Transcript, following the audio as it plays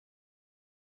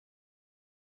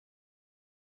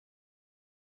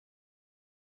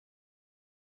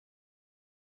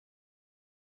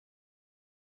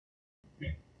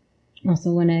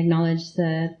Also want to acknowledge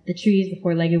the trees, the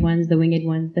four-legged ones, the winged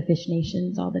ones, the fish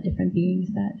nations, all the different beings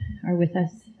that are with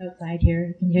us outside here.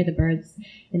 You can hear the birds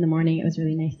in the morning. It was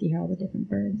really nice to hear all the different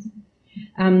birds.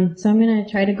 So I'm going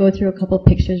to try to go through a couple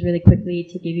pictures really quickly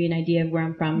to give you an idea of where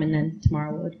I'm from, and then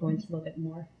tomorrow we'll go into a little bit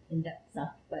more in-depth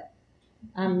stuff. But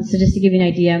so just to give you an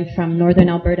idea, I'm from northern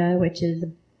Alberta, which is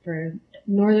for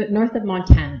north of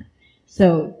Montana.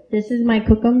 So this is my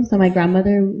kukum. So my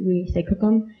grandmother, we say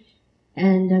kukum.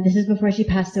 And this is before she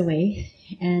passed away.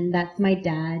 And that's my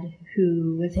dad,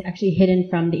 who was actually hidden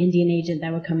from the Indian agent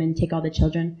that would come and take all the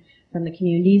children from the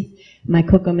communities. My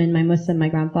kukum and my musa, my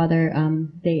grandfather,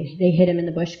 they hid him in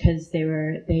the bush because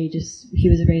he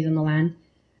was raised on the land.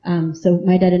 So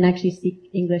my dad didn't actually speak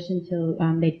English until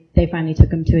they finally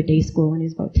took him to a day school when he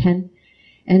was about 10.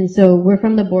 And so we're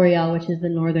from the Boreal, which is the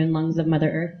northern lungs of Mother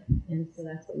Earth. And so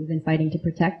that's what we've been fighting to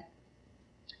protect.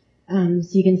 So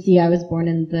you can see I was born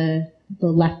in the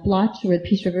left blotch where the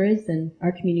Peace River is, and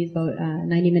our community is about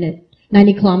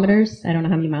 90 kilometers. I don't know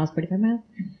how many miles, 45 miles,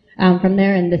 from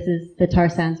there. And this is the tar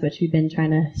sands, which we've been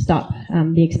trying to stop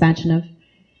the expansion of.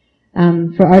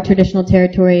 For our traditional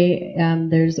territory,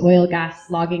 there's oil, gas,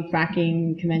 logging,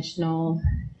 fracking, conventional,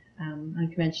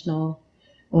 unconventional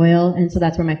oil, and so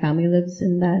that's where my family lives,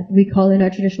 and that we call in our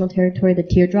traditional territory the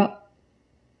teardrop.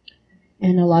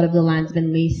 And a lot of the land's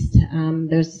been leased.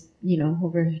 There's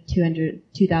over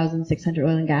 2,600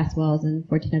 oil and gas wells and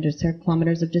 1,400 square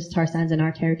kilometers of just tar sands in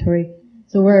our territory.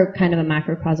 So we're kind of a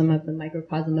macrocosm of the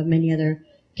microcosm of many other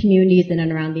communities in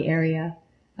and around the area.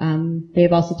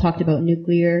 They've also talked about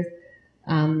nuclear.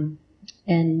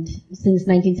 And since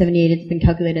 1978, it's been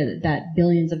calculated that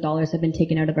billions of dollars have been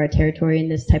taken out of our territory in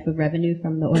this type of revenue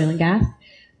from the oil and gas.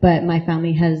 But my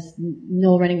family has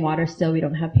no running water still. We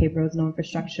don't have paved roads, no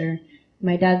infrastructure.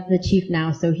 My dad's the chief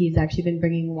now, so he's actually been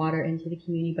bringing water into the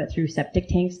community, but through septic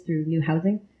tanks, through new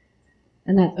housing.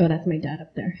 And that's my dad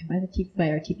up there by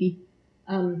our teepee.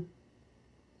 So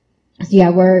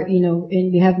yeah,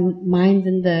 we have mines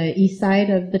in the east side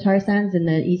of the tar sands in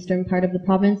the eastern part of the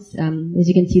province. As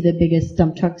you can see, the biggest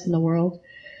dump trucks in the world,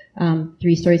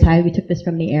 3 stories high. We took this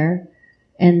from the air.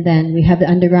 And then we have the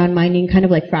underground mining, kind of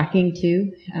like fracking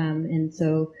too. And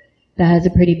so that has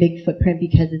a pretty big footprint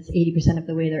because it's 80% of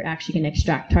the way they're actually going to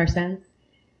extract tar sands.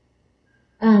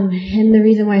 And the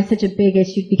reason why it's such a big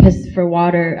issue because for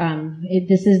water,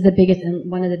 this is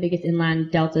one of the biggest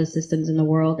inland delta systems in the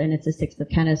world, and it's a sixth of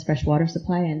Canada's fresh water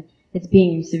supply, and it's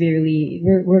being severely.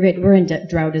 We're in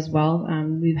drought as well.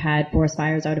 We've had forest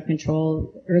fires out of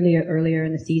control earlier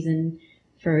in the season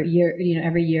every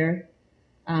year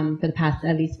for the past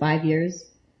at least 5 years.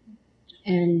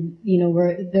 And,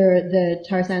 the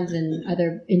tar sands and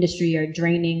other industry are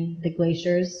draining the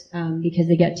glaciers, because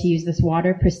they get to use this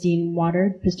pristine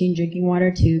drinking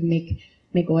water to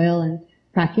make oil and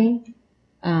fracking.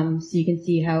 So you can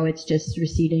see how it's just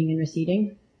receding and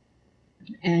receding.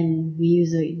 And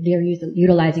they're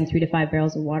utilizing 3 to 5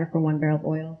 barrels of water for 1 barrel of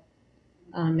oil.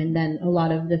 And then a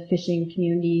lot of the fishing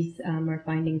communities, are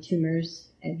finding tumors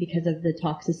because of the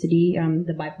toxicity,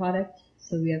 the byproduct.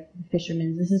 So we have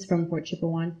fishermen. This is from Fort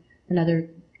Chippewan, another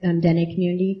Dene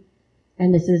community.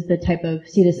 And this is the type of,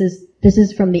 this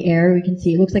is from the air. We can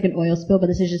see it looks like an oil spill, but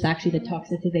this is just actually the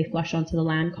toxicity they flush onto the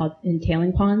land called in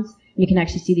tailing ponds. You can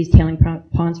actually see these tailing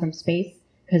ponds from space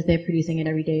because they're producing it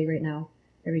every day right now,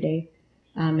 every day.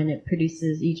 And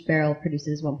each barrel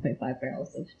produces 1.5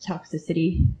 barrels of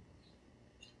toxicity.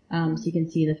 So you can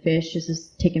see the fish. This is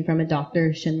taken from a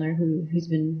Dr. Schindler who's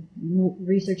been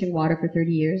researching water for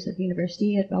 30 years at the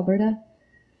University of Alberta.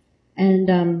 And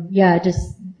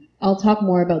I'll talk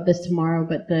more about this tomorrow.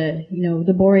 But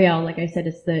the Boreal, like I said,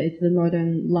 it's the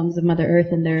northern lungs of Mother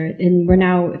Earth, and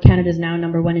Canada's now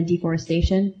 #1 in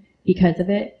deforestation because of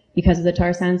it, because of the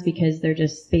tar sands, because they're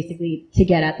just basically to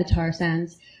get at the tar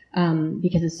sands.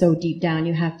 Because it's so deep down,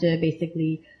 you have to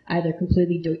basically either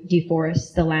completely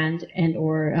deforest the land and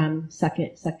or suck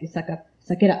it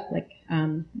up, like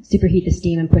superheat the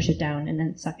steam and push it down and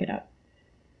then suck it up.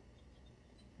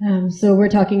 So we're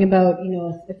talking about,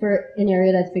 for an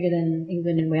area that's bigger than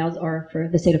England and Wales, or for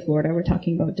the state of Florida, we're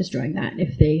talking about destroying that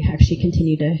if they actually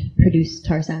continue to produce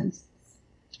tar sands.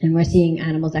 And we're seeing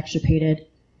animals extirpated.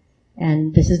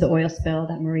 And this is the oil spill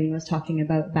that Maureen was talking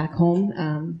about back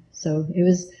home. So it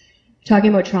was talking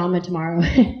about trauma tomorrow,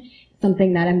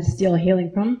 something that I'm still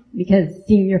healing from, because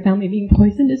seeing your family being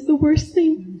poisoned is the worst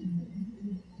thing.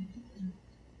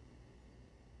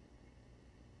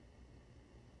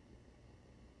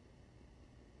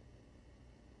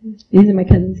 These are my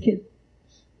cousin's kids.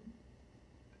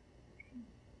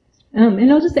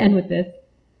 And I'll just end with this.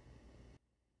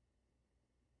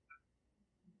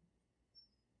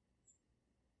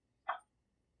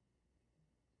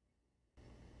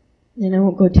 And I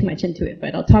won't go too much into it,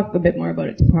 but I'll talk a bit more about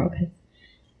it tomorrow, because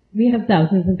we have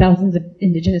thousands and thousands of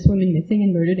Indigenous women missing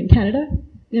and murdered in Canada,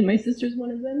 and my sister's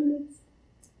one of them,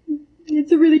 and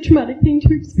it's a really traumatic thing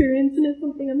to experience, and it's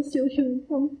something I'm still healing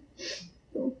from.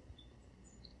 So,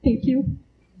 thank you.